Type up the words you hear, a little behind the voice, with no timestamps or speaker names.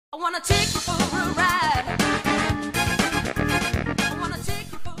I wanna take you for a ride.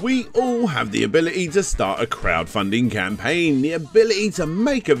 We all have the ability to start a crowdfunding campaign, the ability to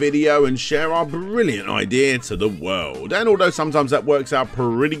make a video and share our brilliant idea to the world. And although sometimes that works out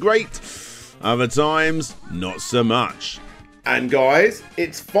pretty great, other times not so much. And guys,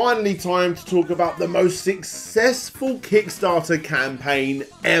 it's finally time to talk about the most successful Kickstarter campaign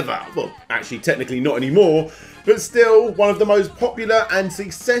ever. Well, actually technically not anymore, but still one of the most popular and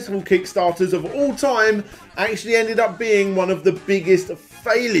successful Kickstarters of all time, actually ended up being one of the biggest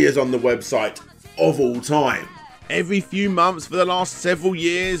failures on the website of all time. Every few months for the last several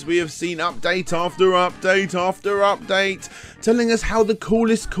years, we have seen update after update after update telling us how the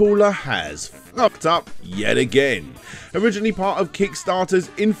coolest cooler has fucked up yet again. Originally part of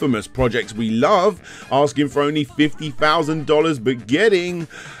Kickstarter's infamous Projects We Love, asking for only $50,000 but getting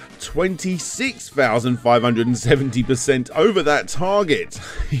 26,570% over that target.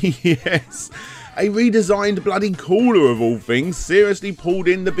 Yes. A redesigned bloody cooler of all things seriously pulled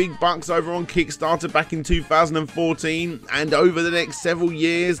in the big bucks over on Kickstarter back in 2014, and over the next several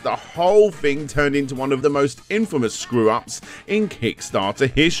years the whole thing turned into one of the most infamous screw-ups in Kickstarter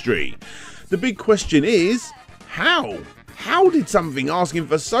history. The big question is, how? How did something asking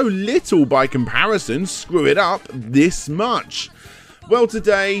for so little by comparison screw it up this much? Well,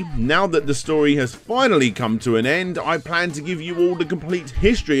 today, now that the story has finally come to an end, I plan to give you all the complete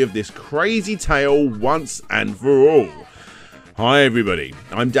history of this crazy tale once and for all. Hi everybody,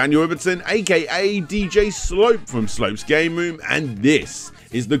 I'm Daniel Ibbotson, aka DJ Slope from Slope's Game Room, and this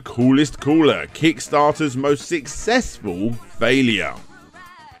is the Coolest Cooler, Kickstarter's most successful failure.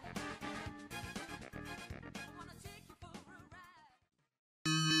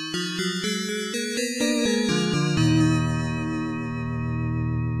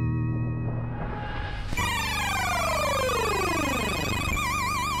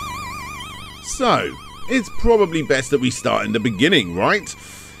 So, it's probably best that we start in the beginning, right?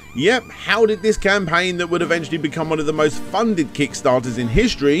 Yep, how did this campaign that would eventually become one of the most funded Kickstarters in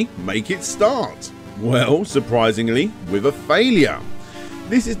history make it start? Well, surprisingly, with a failure.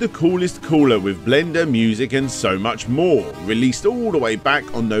 This is the Coolest Cooler with Blender, music and so much more, released all the way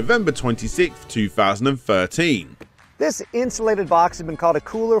back on November 26th, 2013. This insulated box has been called a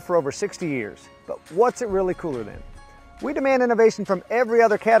cooler for over 60 years, but what's it really cooler than? We demand innovation from every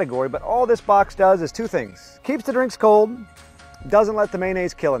other category, but all this box does is two things. Keeps the drinks cold, doesn't let the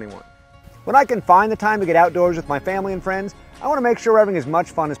mayonnaise kill anyone. When I can find the time to get outdoors with my family and friends, I want to make sure we're having as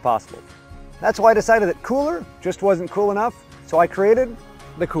much fun as possible. That's why I decided that cooler just wasn't cool enough, so I created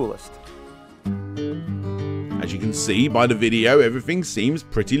the coolest. As you can see by the video, everything seems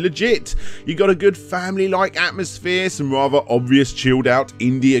pretty legit. You got a good family-like atmosphere, some rather obvious chilled out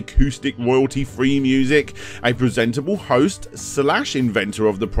indie acoustic royalty-free music, a presentable host / inventor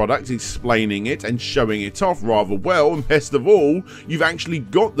of the product explaining it and showing it off rather well, and best of all, you've actually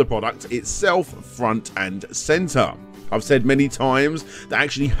got the product itself front and center. I've said many times that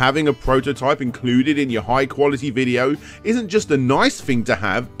actually having a prototype included in your high quality video isn't just a nice thing to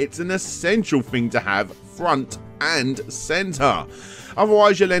have, it's an essential thing to have front and center.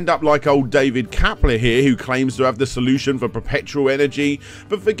 Otherwise you'll end up like old David Kapler here, who claims to have the solution for perpetual energy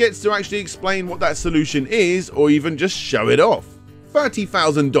but forgets to actually explain what that solution is or even just show it off.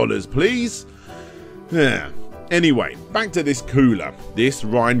 $30,000 please. Yeah. Anyway, back to this cooler. This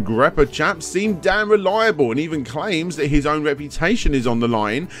Ryan Grepper chap seemed damn reliable and even claims that his own reputation is on the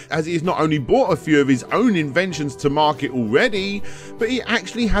line, as he has not only brought a few of his own inventions to market already, but he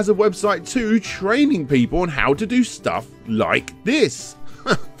actually has a website too training people on how to do stuff like this.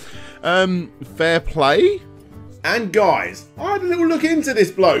 Fair play? And guys, I had a little look into this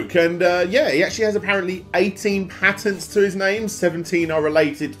bloke, and yeah, he actually has apparently 18 patents to his name. 17 are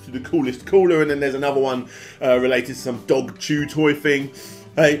related to the Coolest Cooler, and then there's another one related to some dog chew toy thing.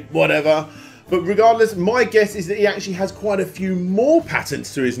 Hey, whatever. But regardless, my guess is that he actually has quite a few more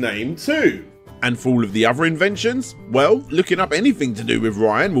patents to his name too. And for all of the other inventions, well, looking up anything to do with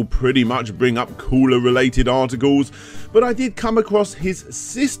Ryan will pretty much bring up cooler related articles, but I did come across his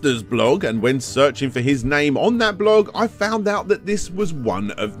sister's blog, and when searching for his name on that blog, I found out that this was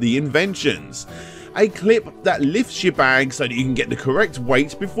one of the inventions. A clip that lifts your bag so that you can get the correct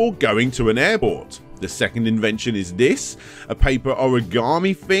weight before going to an airport. The second invention is this, a paper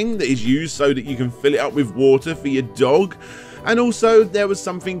origami thing that is used so that you can fill it up with water for your dog. And also there was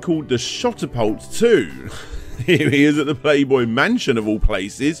something called the Shotterpult too. Here he is at the Playboy Mansion of all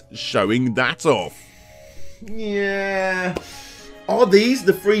places, showing that off. Yeah. Are these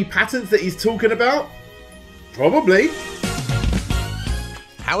the free patents that he's talking about? Probably.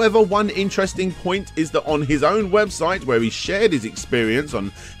 However, one interesting point is that on his own website, where he shared his experience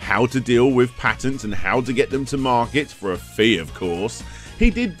on how to deal with patents and how to get them to market, for a fee of course, he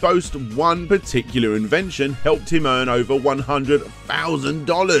did boast one particular invention helped him earn over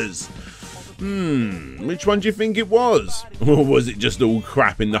 $100,000. Which one do you think it was? Or was it just all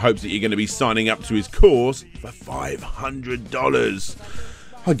crap in the hopes that you're going to be signing up to his course for $500?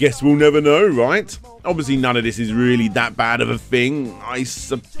 I guess we'll never know, right? Obviously none of this is really that bad of a thing, I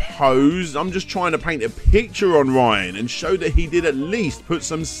suppose. I'm just trying to paint a picture on Ryan and show that he did at least put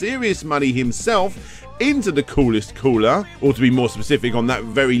some serious money himself into the coolest cooler, or to be more specific, on that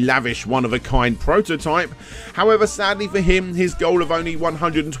very lavish one-of-a-kind prototype. However, sadly for him, his goal of only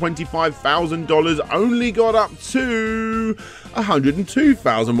 $125,000 only got up to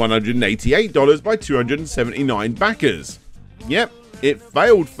 $102,188 by 279 backers. Yep, it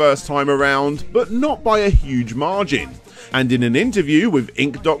failed first time around, but not by a huge margin. And in an interview with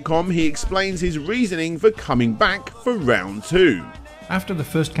Inc.com, he explains his reasoning for coming back for round 2. After the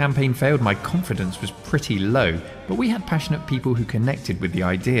first campaign failed, my confidence was pretty low, but we had passionate people who connected with the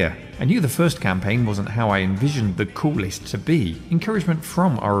idea. I knew the first campaign wasn't how I envisioned the coolest to be. Encouragement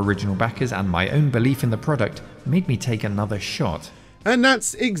from our original backers and my own belief in the product made me take another shot. And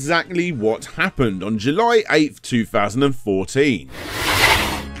that's exactly what happened on July 8th, 2014.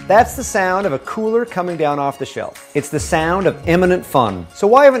 That's the sound of a cooler coming down off the shelf. It's the sound of imminent fun. So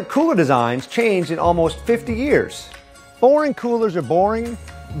why haven't cooler designs changed in almost 50 years? Boring coolers are boring,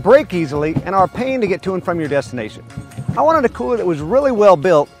 break easily, and are a pain to get to and from your destination. I wanted a cooler that was really well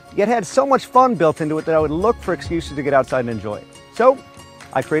built, yet had so much fun built into it that I would look for excuses to get outside and enjoy it. So,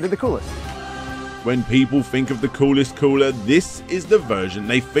 I created the coolest. When people think of the coolest cooler, this is the version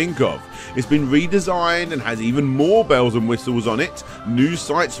they think of. It's been redesigned and has even more bells and whistles on it. News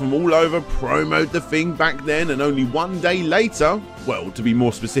sites from all over promoted the thing back then, and only one day later, well, to be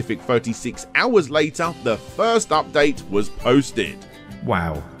more specific, 36 hours later, the first update was posted.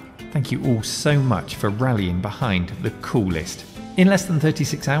 Wow, thank you all so much for rallying behind the coolest. In less than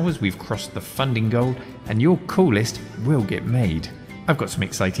 36 hours, we've crossed the funding goal, and your coolest will get made. I've got some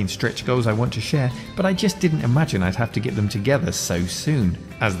exciting stretch goals I want to share, but I just didn't imagine I'd have to get them together so soon.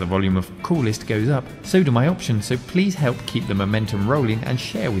 As the volume of coolest goes up, so do my options, so please help keep the momentum rolling and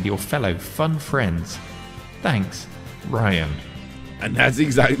share with your fellow fun friends. Thanks, Ryan. And that's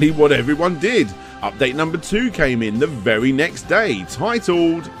exactly what everyone did. Update number 2 came in the very next day,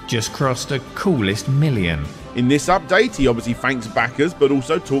 titled Just crossed a coolest million. In this update, he obviously thanks backers, but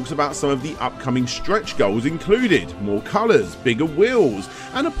also talks about some of the upcoming stretch goals included. More colours, bigger wheels,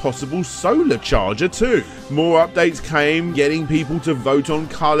 and a possible solar charger too. More updates came, getting people to vote on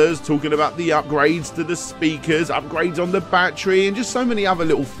colours, talking about the upgrades to the speakers, upgrades on the battery, and just so many other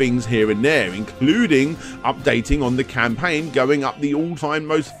little things here and there, including updating on the campaign, going up the all-time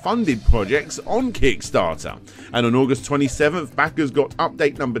most funded projects on Kickstarter. And on August 27th, backers got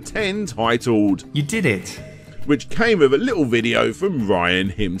update number 10, titled You did it! Which came with a little video from Ryan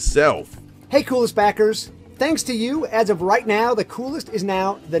himself. Hey Coolest backers, thanks to you, as of right now, the Coolest is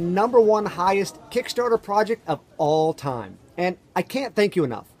now the #1 highest Kickstarter project of all time. And I can't thank you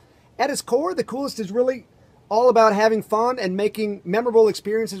enough. At its core, the Coolest is really all about having fun and making memorable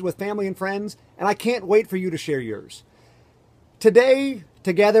experiences with family and friends, and I can't wait for you to share yours. Today,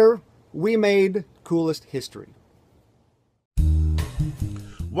 together, we made Coolest history.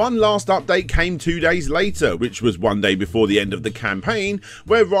 One last update came 2 days later, which was one day before the end of the campaign,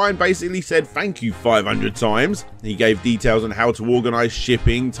 where Ryan basically said thank you 500 times. He gave details on how to organise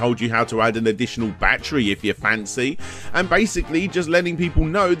shipping, told you how to add an additional battery if you fancy, and basically just letting people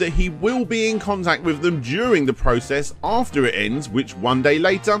know that he will be in contact with them during the process after it ends, which one day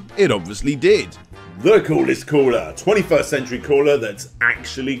later it obviously did. The coolest cooler, 21st century cooler that's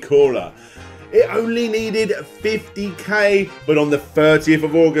actually cooler. It only needed 50k, but on the 30th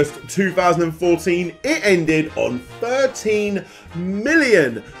of August 2014, it ended on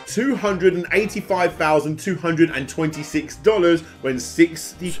 $13,285,226 when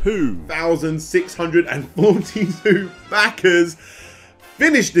 62,642 backers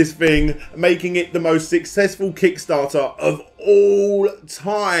finished this thing, making it the most successful Kickstarter of all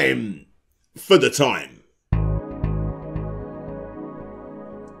time. For the time.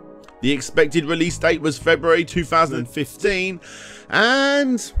 The expected release date was February 2015,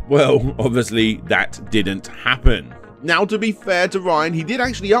 and, well, obviously that didn't happen. Now, to be fair to Ryan, he did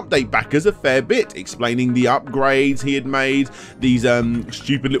actually update backers a fair bit, explaining the upgrades he had made, these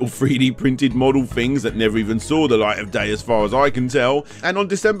stupid little 3D printed model things that never even saw the light of day as far as I can tell, and on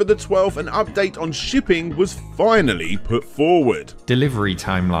December the 12th, an update on shipping was finally put forward. Delivery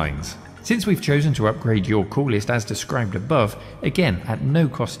timelines. Since we've chosen to upgrade your coolest as described above, again at no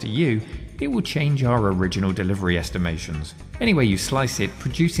cost to you, it will change our original delivery estimations. Any way you slice it,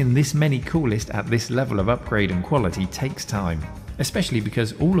 producing this many coolest at this level of upgrade and quality takes time, especially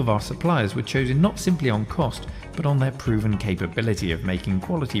because all of our suppliers were chosen not simply on cost, but on their proven capability of making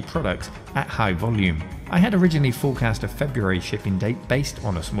quality products at high volume. I had originally forecast a February shipping date based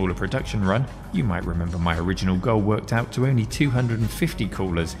on a smaller production run. You might remember my original goal worked out to only 250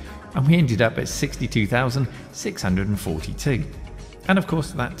 coolers, and we ended up at 62,642. And of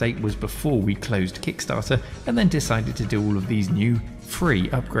course that date was before we closed Kickstarter and then decided to do all of these new free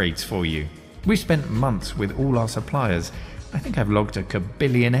upgrades for you. We've spent months with all our suppliers. I think I've logged a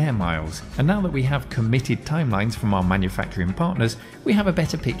kabillion air miles, and now that we have committed timelines from our manufacturing partners, we have a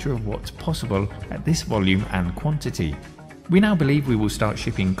better picture of what's possible at this volume and quantity. We now believe we will start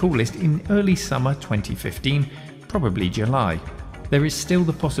shipping coolest in early summer 2015, probably July. There is still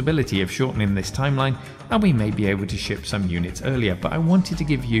the possibility of shortening this timeline, and we may be able to ship some units earlier, but I wanted to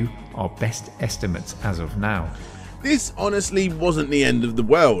give you our best estimates as of now. This honestly wasn't the end of the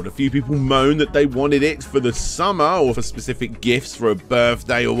world. A few people moaned that they wanted it for the summer or for specific gifts for a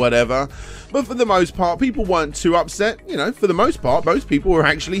birthday or whatever. But for the most part, people weren't too upset. You know, for the most part, most people were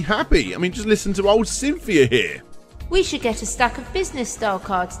actually happy. I mean, just listen to old Cynthia here. We should get a stack of business style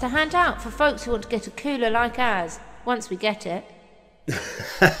cards to hand out for folks who want to get a cooler like ours, once we get it.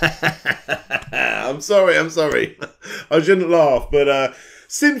 I'm sorry. I shouldn't laugh, but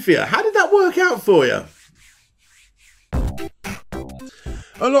Cynthia, how did that work out for you?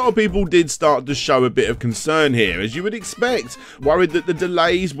 A lot of people did start to show a bit of concern here, as you would expect, worried that the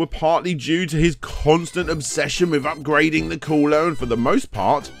delays were partly due to his constant obsession with upgrading the cooler, and for the most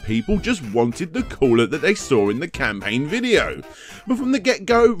part, people just wanted the cooler that they saw in the campaign video. But from the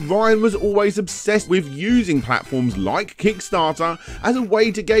get-go, Ryan was always obsessed with using platforms like Kickstarter as a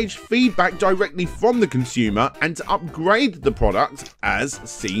way to gauge feedback directly from the consumer and to upgrade the product, as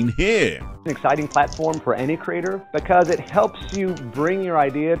seen here. An exciting platform for any creator because it helps you bring your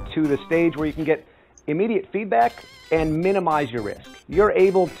idea to the stage where you can get immediate feedback and minimize your risk. You're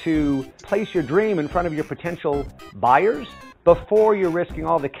able to place your dream in front of your potential buyers before you're risking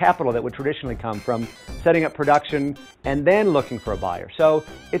all the capital that would traditionally come from setting up production and then looking for a buyer. So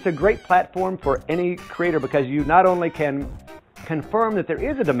it's a great platform for any creator because you not only can confirm that there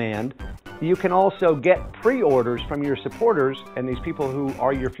is a demand, you can also get pre-orders from your supporters and these people who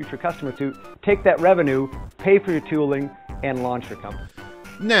are your future customers to take that revenue, pay for your tooling, and launch your company.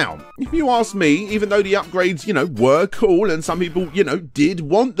 Now, if you ask me, even though the upgrades, were cool and some people, did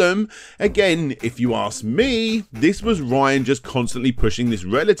want them, again, if you ask me, this was Ryan just constantly pushing this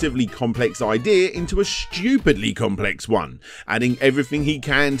relatively complex idea into a stupidly complex one, adding everything he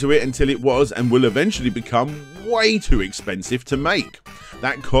can to it until it was and will eventually become way too expensive to make.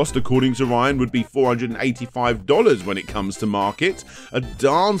 That cost, according to Ryan, would be $485 when it comes to market, a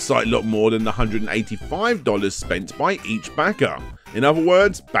darn sight lot more than the $185 spent by each backer. In other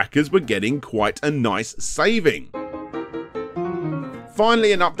words, backers were getting quite a nice saving.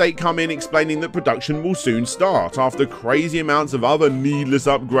 Finally, an update come in explaining that production will soon start after crazy amounts of other needless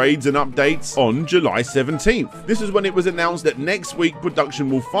upgrades and updates on July 17th. This is when it was announced that next week production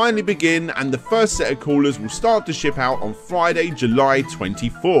will finally begin and the first set of coolers will start to ship out on Friday, July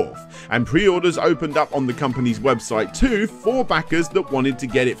 24th. And pre-orders opened up on the company's website too for backers that wanted to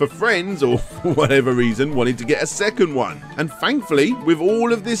get it for friends or for whatever reason wanted to get a second one. And thankfully, with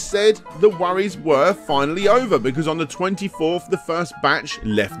all of this said, the worries were finally over because on the 24th the first batch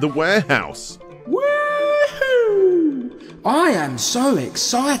left the warehouse. Woohoo! I am so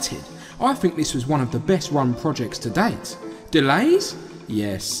excited. I think this was one of the best run projects to date. Delays?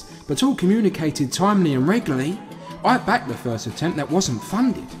 Yes, but all communicated timely and regularly. I backed the first attempt that wasn't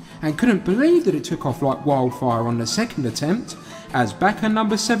funded and couldn't believe that it took off like wildfire on the second attempt. As backer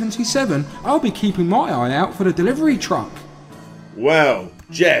number 77, I'll be keeping my eye out for the delivery truck. Well,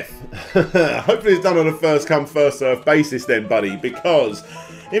 Jeff, hopefully it's done on a first come first served basis then, buddy, because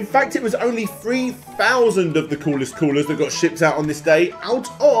in fact it was only 3,000 of the coolest coolers that got shipped out on this day out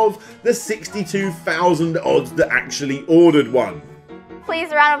of the 62,000 odds that actually ordered one. Please,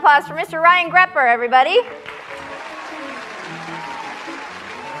 a round of applause for Mr. Ryan Grepper, everybody.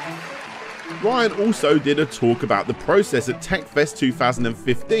 Ryan also did a talk about the process at TechFest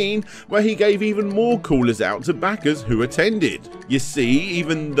 2015 where he gave even more coolers out to backers who attended. You see,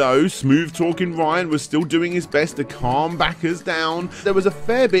 even though smooth talking Ryan was still doing his best to calm backers down, there was a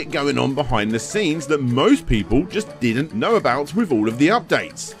fair bit going on behind the scenes that most people just didn't know about with all of the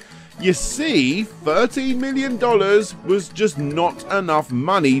updates. You see, $13 million was just not enough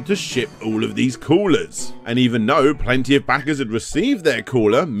money to ship all of these coolers. And even though plenty of backers had received their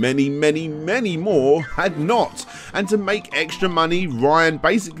cooler, many more had not. And to make extra money, Ryan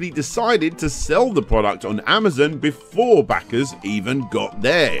basically decided to sell the product on Amazon before backers even got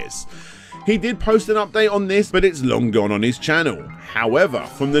theirs. He did post an update on this, but it's long gone on his channel. However,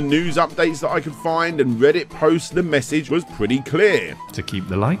 from the news updates that I could find and Reddit posts, the message was pretty clear. To keep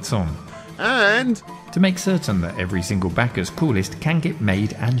the lights on. And to make certain that every single backer's coolest can get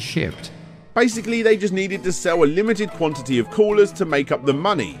made and shipped. basically they just needed to sell a limited quantity of coolers to make up the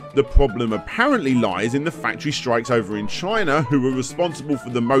money. The problem apparently lies in the factory strikes over in China, who were responsible for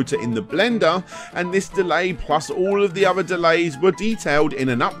the motor in the blender, and this delay plus all of the other delays were detailed in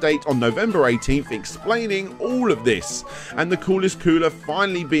an update on November 18th explaining all of this, and the coolest cooler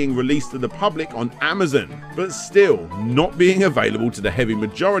finally being released to the public on Amazon, but still not being available to the heavy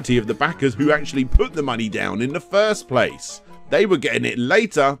majority of the backers who actually put the money down in the first place. They were getting it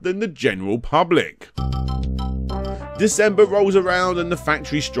later than the general public. December rolls around and the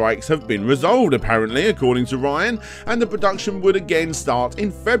factory strikes have been resolved apparently, according to Ryan, and the production would again start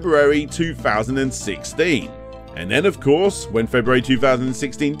in February 2016. And then of course, when February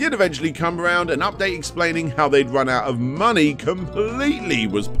 2016 did eventually come around, an update explaining how they'd run out of money completely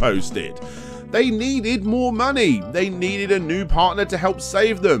was posted. They needed more money. They needed a new partner to help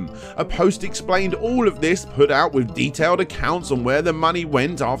save them. A post explained all of this, put out with detailed accounts on where the money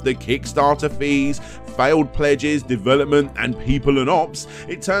went after Kickstarter fees, failed pledges, development, and people and ops.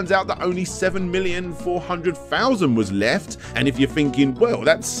 It turns out that only $7,400,000 was left. And if you're thinking, well,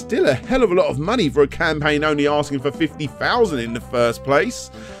 that's still a hell of a lot of money for a campaign only asking for $50,000 in the first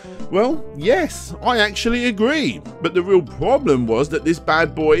place. Well, yes, I actually agree, but the real problem was that this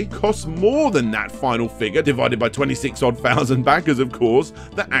bad boy cost more than that final figure, divided by 26,000 backers of course,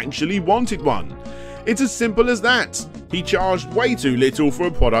 that actually wanted one. It's as simple as that. He charged way too little for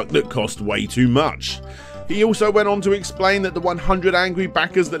a product that cost way too much. He also went on to explain that the 100 angry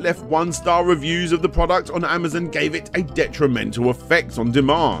backers that left 1-star reviews of the product on Amazon gave it a detrimental effect on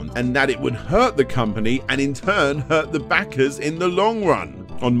demand, and that it would hurt the company and in turn hurt the backers in the long run.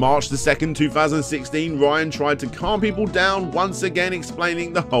 On March the 2nd, 2016, Ryan tried to calm people down, once again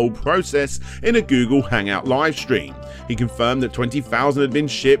explaining the whole process in a Google Hangout livestream. He confirmed that 20,000 had been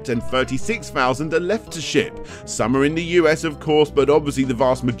shipped and 36,000 are left to ship. Some are in the US of course, but obviously the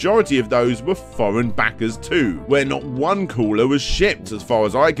vast majority of those were foreign backers too, where not one cooler was shipped as far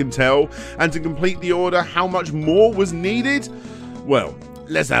as I can tell. And to complete the order, how much more was needed? Well,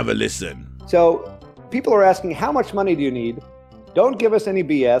 let's have a listen. So people are asking, how much money do you need? Don't give us any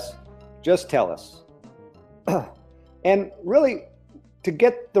BS, just tell us. And really, to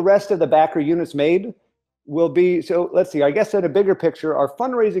get the rest of the backer units made will be, so let's see, I guess in a bigger picture, our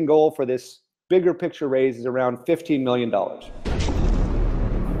fundraising goal for this bigger picture raise is around $15 million.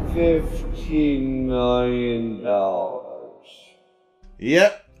 $15 million.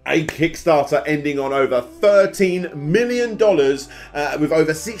 Yep. A Kickstarter ending on over $13 million with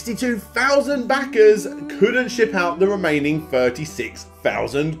over 62,000 backers couldn't ship out the remaining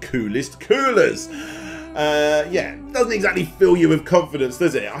 36,000 coolest coolers. Yeah, doesn't exactly fill you with confidence,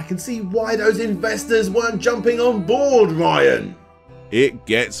 does it? I can see why those investors weren't jumping on board, Ryan. It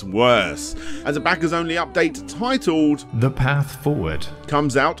gets worse, as a backers only update titled The Path Forward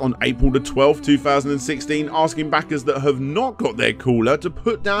comes out on April the 12th, 2016, asking backers that have not got their cooler to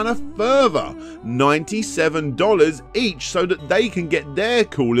put down a further $97 each so that they can get their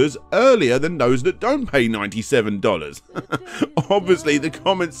coolers earlier than those that don't pay $97. Obviously, the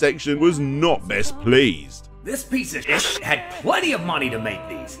comment section was not best pleased. This piece of shit had plenty of money to make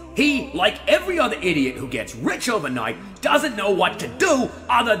these. He, like every other idiot who gets rich overnight, doesn't know what to do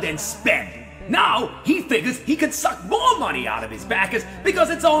other than spend. Now, he figures he could suck more money out of his backers because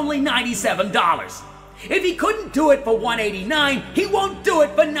it's only $97. If he couldn't do it for $189, he won't do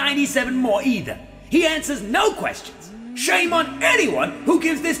it for $97 more either. He answers no questions. Shame on anyone who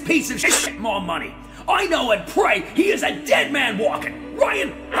gives this piece of shit more money. I know and pray he is a dead man walking.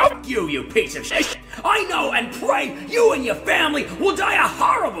 Ryan, fuck you, you piece of shit. I know and pray you and your family will die a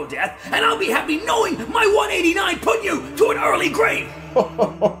horrible death, and I'll be happy knowing my $189 put you to an early grave.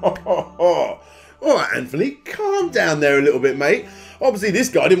 Alright, Anthony, calm down there a little bit, mate. Obviously, this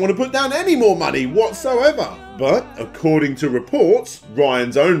guy didn't want to put down any more money whatsoever. But, according to reports,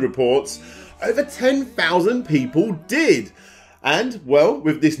 Ryan's own reports, over 10,000 people did. And, well,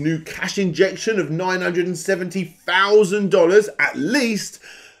 with this new cash injection of $970,000 at least,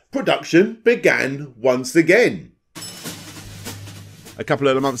 production began once again. A couple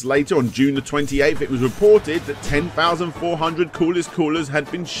of months later, on June the 28th, it was reported that 10,400 Coolest Coolers had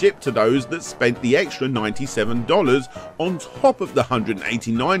been shipped to those that spent the extra $97 on top of the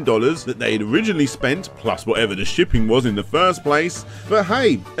 $189 that they had originally spent, plus whatever the shipping was in the first place. But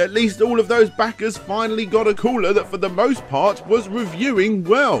hey, at least all of those backers finally got a cooler that for the most part was reviewing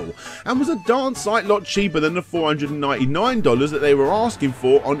well, and was a darn sight lot cheaper than the $499 that they were asking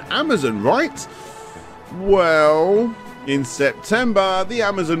for on Amazon, right? Well, in September, the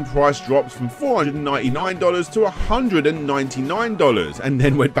Amazon price dropped from $499 to $199, and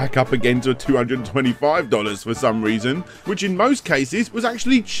then went back up again to $225 for some reason, which in most cases was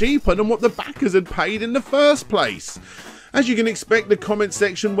actually cheaper than what the backers had paid in the first place. As you can expect, the comment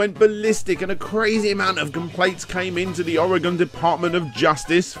section went ballistic and a crazy amount of complaints came into the Oregon Department of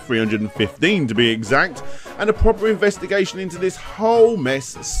Justice, 315 to be exact, and a proper investigation into this whole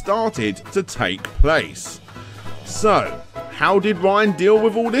mess started to take place. So, how did Ryan deal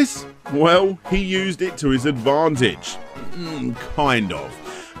with all this? Well, he used it to his advantage. Kind of.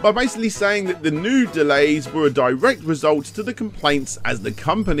 By basically saying that the new delays were a direct result to the complaints, as the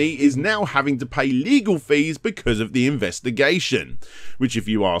company is now having to pay legal fees because of the investigation. Which, if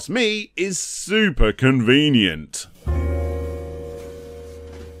you ask me, is super convenient.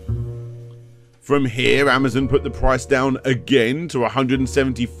 From here, Amazon put the price down again to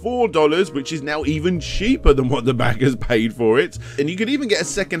 $174, which is now even cheaper than what the backers paid for it. And you could even get a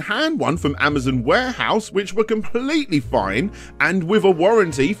second-hand one from Amazon Warehouse, which were completely fine and with a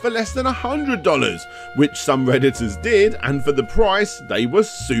warranty for less than $100, which some Redditors did, and for the price, they were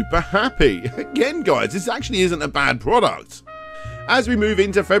super happy. Again, guys, this actually isn't a bad product. As we move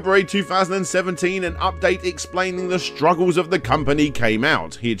into February 2017, an update explaining the struggles of the company came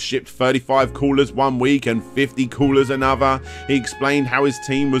out. He had shipped 35 coolers one week and 50 coolers another. He explained how his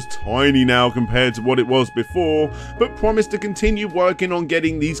team was tiny now compared to what it was before, but promised to continue working on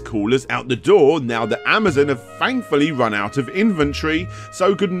getting these coolers out the door now that Amazon have thankfully run out of inventory,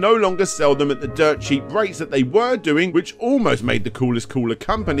 so could no longer sell them at the dirt cheap rates that they were doing, which almost made the Coolest Cooler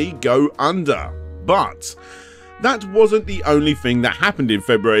company go under. But that wasn't the only thing that happened in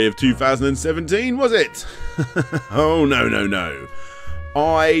February of 2017, was it? Oh no.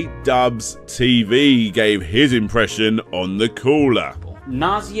 iDubbbz TV gave his impression on the cooler.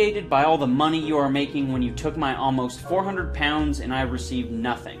 Nauseated by all the money you are making when you took my almost 400 pounds and I received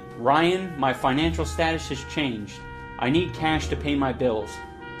nothing. Ryan, my financial status has changed. I need cash to pay my bills.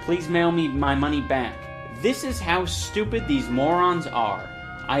 Please mail me my money back. This is how stupid these morons are.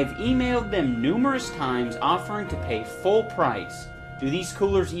 I've emailed them numerous times offering to pay full price. Do these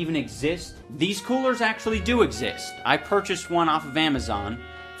coolers even exist? These coolers actually do exist. I purchased one off of Amazon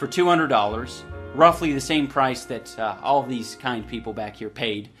for $200, roughly the same price that all these kind people back here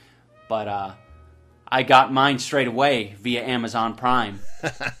paid, but I got mine straight away via Amazon Prime.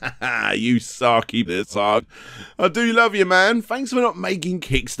 You sarky bitch. I do love you, man. Thanks for not making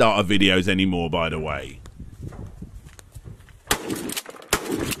Kickstarter videos anymore, by the way.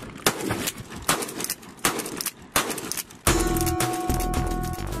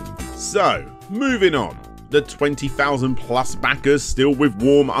 So, moving on. The 20,000 plus backers, still with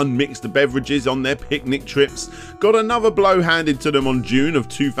warm unmixed beverages on their picnic trips, got another blow handed to them on June of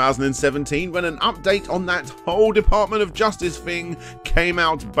 2017 when an update on that whole Department of Justice thing came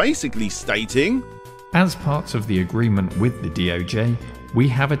out, basically stating, as part of the agreement with the DOJ, we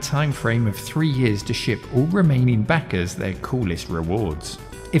have a time frame of 3 years to ship all remaining backers their coolest rewards.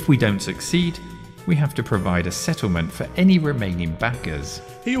 If we don't succeed, we have to provide a settlement for any remaining backers.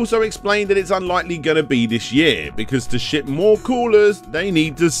 He also explained that it's unlikely going to be this year, because to ship more coolers, they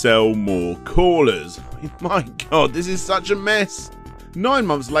need to sell more coolers. My god, this is such a mess. 9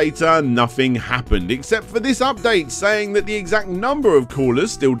 months later, nothing happened, except for this update saying that the exact number of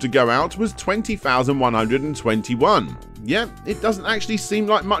coolers still to go out was 20,121. Yep, it doesn't actually seem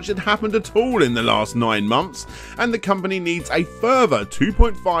like much had happened at all in the last 9 months, and the company needs a further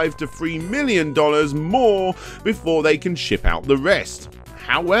 $2.5 to $3 million more before they can ship out the rest.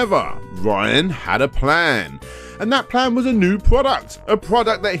 However, Ryan had a plan, and that plan was a new product, a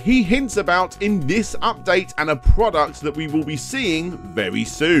product that he hints about in this update, and a product that we will be seeing very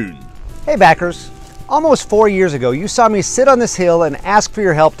soon. Hey backers, almost 4 years ago you saw me sit on this hill and ask for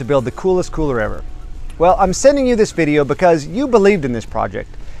your help to build the coolest cooler ever. Well, I'm sending you this video because you believed in this project,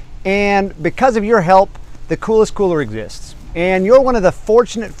 and because of your help, the coolest cooler exists. And you're one of the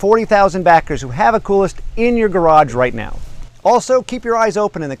fortunate 40,000 backers who have a coolest in your garage right now. Also, keep your eyes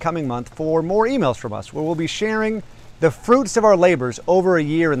open in the coming month for more emails from us, where we'll be sharing the fruits of our labors over a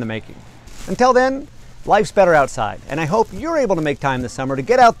year in the making. Until then, life's better outside, and I hope you're able to make time this summer to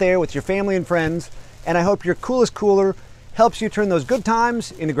get out there with your family and friends, and I hope your coolest cooler helps you turn those good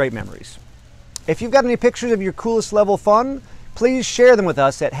times into great memories. If you've got any pictures of your coolest level fun, please share them with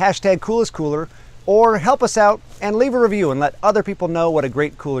us at #CoolestCooler, or help us out and leave a review and let other people know what a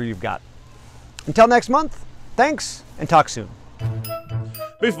great cooler you've got. Until next month, thanks and talk soon.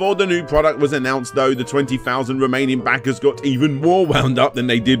 Before the new product was announced though, the 20,000 remaining backers got even more wound up than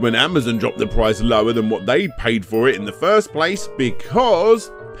they did when Amazon dropped the price lower than what they paid for it in the first place,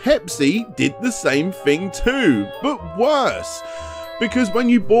 because Pepsi did the same thing too, but worse. Because when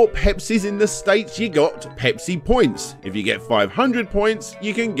you bought Pepsis in the States, you got Pepsi points. If you get 500 points,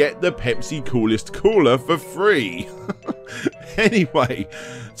 you can get the Pepsi Coolest Cooler for free. Anyway,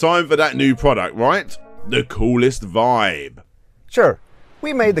 time for that new product, right? The Coolest Vibe. Sure,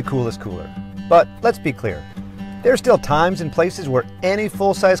 we made the coolest cooler, but let's be clear. There are still times and places where any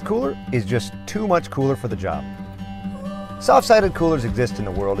full-size cooler is just too much cooler for the job. Soft-sided coolers exist in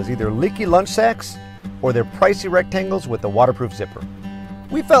the world as either leaky lunch sacks or they're pricey rectangles with a waterproof zipper.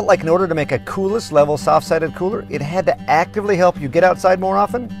 We felt like in order to make a coolest level soft-sided cooler, it had to actively help you get outside more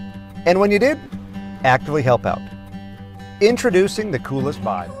often, and when you did, actively help out. Introducing the Coolest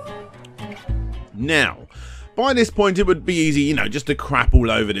Vibe. Now, by this point it would be easy, just to crap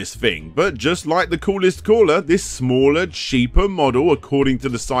all over this thing, but just like the Coolest Cooler, this smaller, cheaper model, according to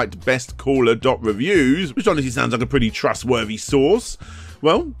the site bestcooler.reviews, which honestly sounds like a pretty trustworthy source,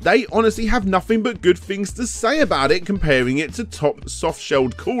 well, they honestly have nothing but good things to say about it, comparing it to top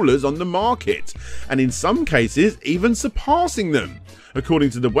soft-shelled coolers on the market, and in some cases even surpassing them. According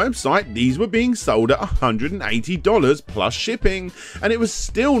to the website, these were being sold at $180 plus shipping, and it was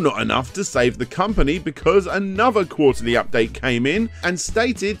still not enough to save the company because another quarterly update came in and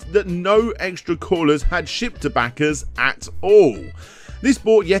stated that no extra coolers had shipped to backers at all. This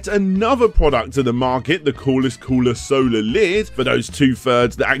brought yet another product to the market, the Coolest Cooler Solar Lid, for those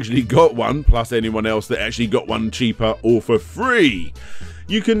 2/3 that actually got one, plus anyone else that actually got one cheaper or for free.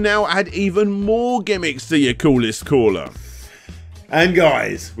 You can now add even more gimmicks to your Coolest Cooler. And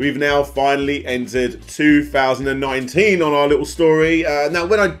guys, we've now finally entered 2019 on our little story. Now,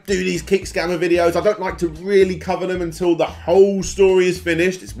 when I do these Kickscammer videos, I don't like to really cover them until the whole story is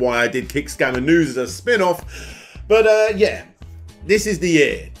finished. It's why I did Kickscammer News as a spin-off. But yeah. This is the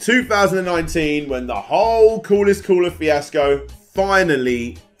year, 2019, when the whole Coolest Cooler fiasco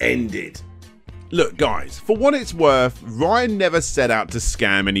finally ended. Look guys, for what it's worth, Ryan never set out to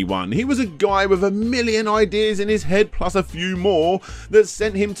scam anyone. He was a guy with a million ideas in his head plus a few more that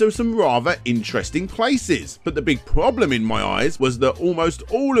sent him to some rather interesting places. But the big problem in my eyes was that almost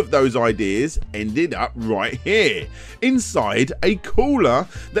all of those ideas ended up right here, inside a cooler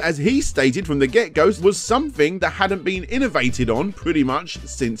that, as he stated from the get-go, was something that hadn't been innovated on pretty much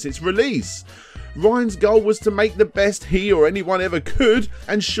since its release. Ryan's goal was to make the best he or anyone ever could,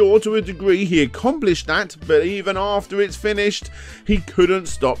 and sure, to a degree he accomplished that, but even after it's finished, he couldn't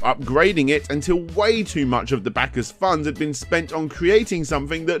stop upgrading it until way too much of the backers' funds had been spent on creating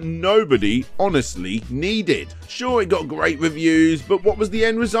something that nobody honestly needed. Sure, it got great reviews, but what was the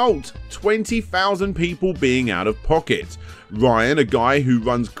end result? 20,000 people being out of pocket. Ryan, a guy who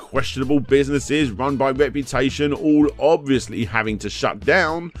runs questionable businesses run by reputation, all obviously having to shut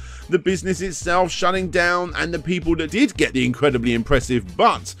down, the business itself shutting down, and the people that did get the incredibly impressive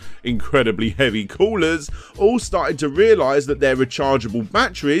but incredibly heavy coolers all started to realise that their rechargeable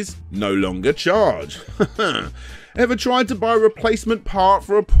batteries no longer charge. Ever tried to buy a replacement part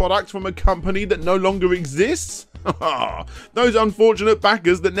for a product from a company that no longer exists? Those unfortunate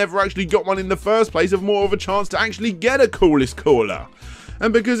backers that never actually got one in the first place have more of a chance to actually get a Coolest Cooler.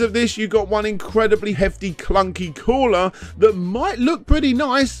 And because of this, you got one incredibly hefty, clunky cooler that might look pretty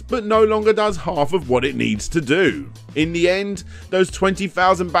nice, but no longer does half of what it needs to do. In the end, those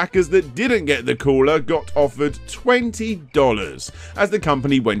 20,000 backers that didn't get the cooler got offered $20 as the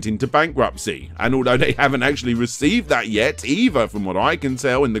company went into bankruptcy. And although they haven't actually received that yet either, from what I can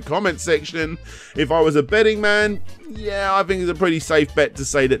tell in the comments section, if I was a betting man, yeah, I think it's a pretty safe bet to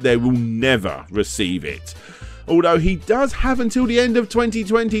say that they will never receive it. Although he does have until the end of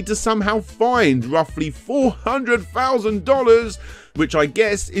 2020 to somehow find roughly $400,000, which I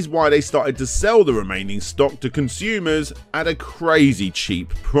guess is why they started to sell the remaining stock to consumers at a crazy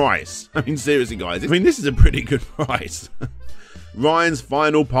cheap price. I mean, seriously guys, this is a pretty good price. Ryan's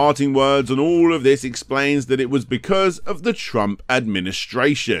final parting words on all of this explains that it was because of the Trump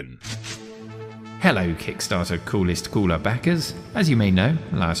administration. Hello Kickstarter Coolest Cooler backers. As you may know,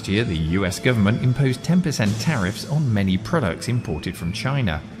 last year the US government imposed 10% tariffs on many products imported from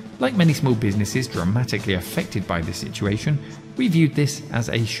China. Like many small businesses dramatically affected by this situation, we viewed this as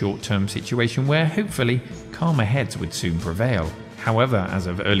a short-term situation where hopefully calmer heads would soon prevail. However, as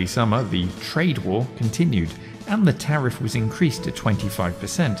of early summer, the trade war continued, and the tariff was increased to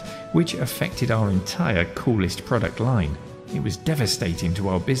 25%, which affected our entire Coolest product line. It was devastating to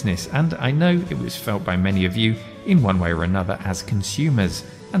our business, and I know it was felt by many of you in one way or another as consumers,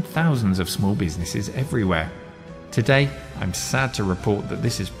 and thousands of small businesses everywhere. Today, I'm sad to report that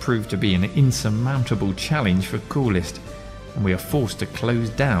this has proved to be an insurmountable challenge for Coolest, and we are forced to close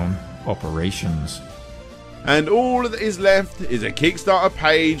down operations. And all that is left is a Kickstarter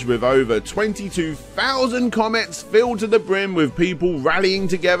page with over 22,000 comments filled to the brim with people rallying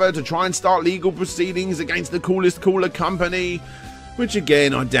together to try and start legal proceedings against the Coolest Cooler company, which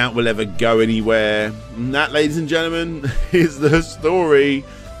again I doubt will ever go anywhere. And that, ladies and gentlemen, is the story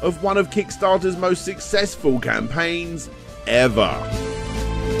of one of Kickstarter's most successful campaigns ever.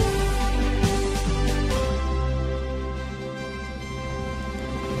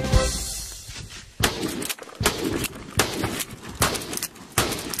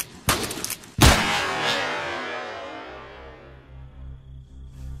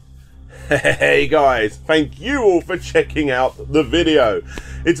 Hey guys, thank you all for checking out the video.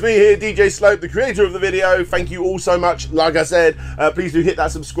 It's me here, DJ Slope, the creator of the video. Thank you all so much. Like I said, please do hit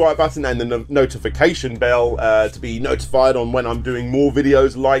that subscribe button and the notification bell to be notified on when I'm doing more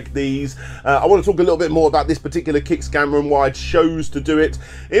videos like these. I want to talk a little bit more about this particular kick scammer and why I chose to do it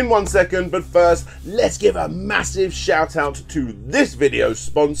in 1 second. But first, let's give a massive shout out to this video's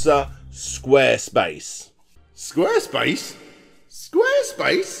sponsor, Squarespace. Squarespace?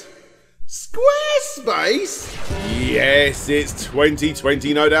 Squarespace? Squarespace? Yes, it's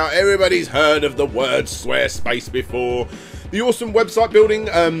 2020, no doubt. Everybody's heard of the word Squarespace before. The awesome website building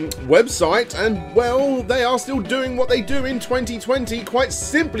website, and well, they are still doing what they do in 2020 quite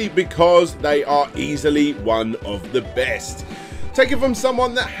simply because they are easily one of the best. Take it from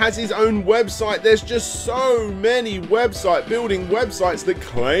someone that has his own website, there's just so many website building websites that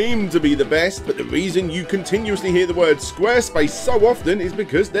claim to be the best, but the reason you continuously hear the word Squarespace so often is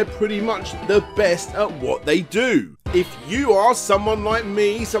because they're pretty much the best at what they do. If you are someone like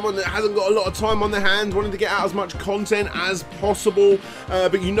me, someone that hasn't got a lot of time on their hands, wanting to get out as much content as possible,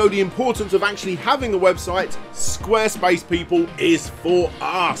 but you know the importance of actually having a website, Squarespace, people, is for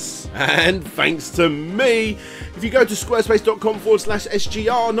us. And thanks to me, if you go to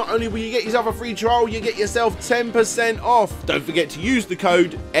squarespace.com/SGR, not only will you get yourself a free trial, you get yourself 10% off. Don't forget to use the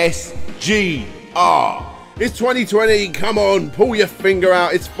code SGR. It's 2020, come on, pull your finger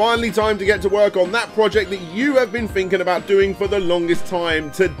out. It's finally time to get to work on that project that you have been thinking about doing for the longest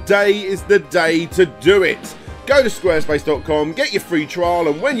time. Today is the day to do it. Go to squarespace.com, get your free trial,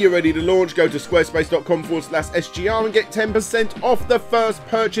 and when you're ready to launch, go to squarespace.com/SGR and get 10% off the first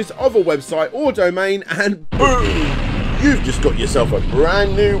purchase of a website or domain, and boom! You've just got yourself a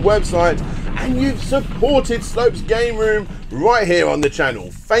brand new website, and you've supported Slope's Game Room right here on the channel.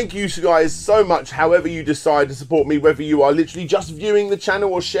 Thank you guys so much, however you decide to support me, whether you are literally just viewing the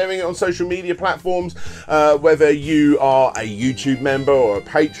channel or sharing it on social media platforms, whether you are a YouTube member or a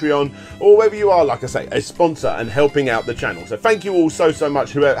Patreon, or whether you are, like I say, a sponsor and helping out the channel. So thank you all so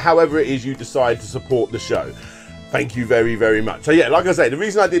much, however it is you decide to support the show. Thank you very, very much. So yeah, like I say, the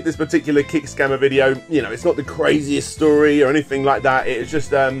reason I did this particular kick scammer video, you know, it's not the craziest story or anything like that. It's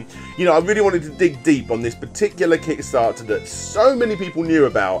just, you know, I really wanted to dig deep on this particular Kickstarter that so many people knew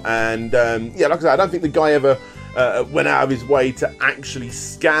about. And yeah, like I said, I don't think the guy ever went out of his way to actually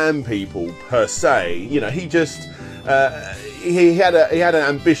scam people per se. You know, he just, he had an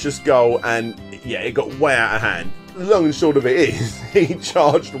ambitious goal, and yeah, it got way out of hand. The long and short of it is, he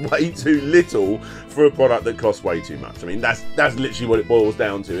charged way too little for a product that costs way too much. I mean, that's literally what it boils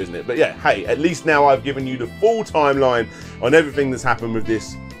down to, isn't it? But yeah, hey, at least now I've given you the full timeline on everything that's happened with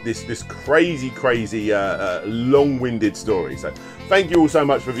this crazy long-winded story. So thank you all so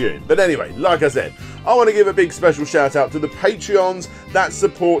much for viewing. But anyway, like I said, I want to give a big special shout out to the Patreons that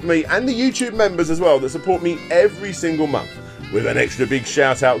support me, and the YouTube members as well that support me every single month, with an extra big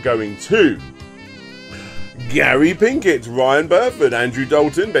shout out going to Gary Pinkett, Ryan Burford, Andrew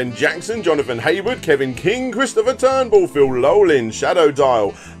Dalton, Ben Jackson, Jonathan Haywood, Kevin King, Christopher Turnbull, Phil Lowlin, Shadow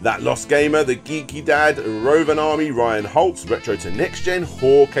Dial, That Lost Gamer, The Geeky Dad, Rovan Army, Ryan Holtz, Retro to Next Gen,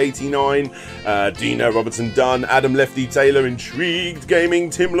 Hawk89, Dina Robertson Dunn, Adam Lefty Taylor, Intrigued Gaming,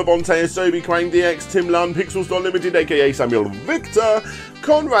 Tim Labonte, Asobi, Quang DX, Tim Lunn, Pixels Limited, aka Samuel Victor,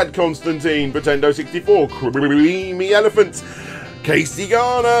 Conrad Constantine, Pretendo64, Creamy Elephants, Casey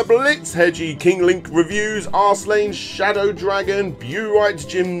Garner, Blitz Hedgie, King Link Reviews, Arslane, Shadow Dragon, Bewright,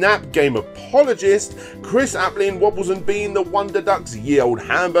 Jim Knapp, Game Apologist, Chris Applin, Wobbles and Bean, The Wonder Ducks, Ye Old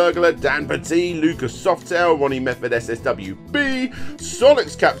Hamburglar, Dan Petit, Lucas Softail, Ronnie Method SSWB,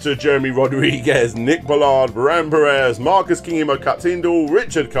 Solix Captor, Jeremy Rodriguez, Nick Pollard, Bram Perez, Marcus Kingimo Cuttindall,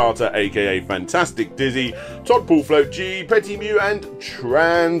 Richard Carter aka Fantastic Dizzy, Todd Paul Float G, Petty Mew and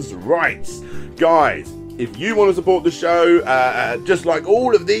Trans Rights. Guys, if you want to support the show, just like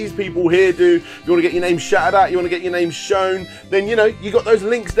all of these people here do, if you want to get your name shouted out, you want to get your name shown, then, you know, you got those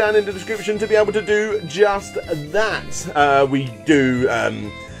links down in the description to be able to do just that. We do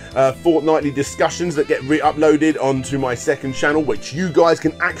fortnightly discussions that get re-uploaded onto my second channel, which you guys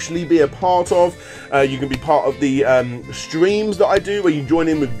can actually be a part of. You can be part of the streams that I do, where you join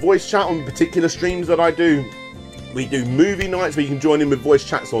in with voice chat on particular streams that I do. We do movie nights where you can join in with voice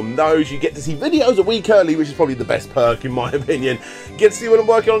chats on those. You get to see videos a week early, which is probably the best perk in my opinion. Get to see what I'm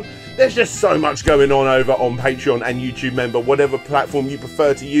working on. There's just so much going on over on Patreon and YouTube Member. Whatever platform you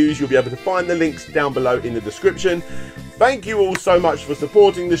prefer to use, you'll be able to find the links down below in the description. Thank you all so much for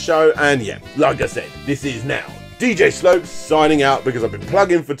supporting the show. And yeah, like I said, this is now DJ Slopes signing out because I've been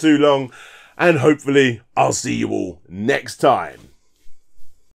plugging for too long. And hopefully I'll see you all next time.